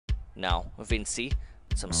Now Vincy,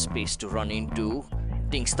 some space to run into,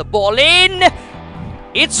 dinks the ball in.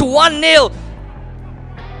 It's 1-0.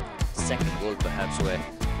 Second goal perhaps where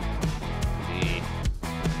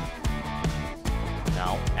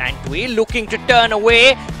now Antwi looking to turn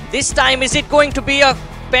away. This time is it going to be a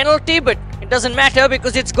penalty? But it doesn't matter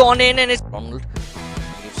because it's gone in and it's Ronald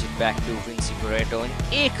gives it back to Vincy Barretto in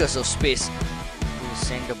acres of space to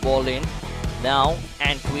send the ball in. Now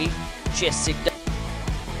Antwi chests it down.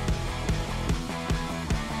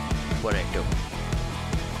 Barretto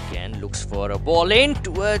again looks for a ball in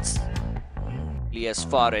towards as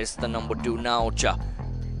far as the number 2 Naucha.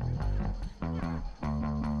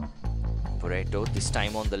 Barretto this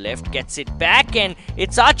time on the left gets it back and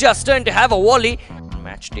it's Arja's turn to have a volley.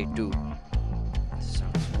 Match day 2.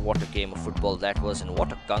 What a game of football that was, and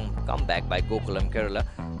what a comeback by Gokulam Kerala.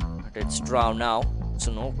 But it's Trau now.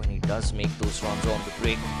 So no, when he does make those runs on the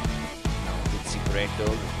break. Now Vincy Barretto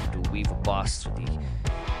looking to weave a pass to the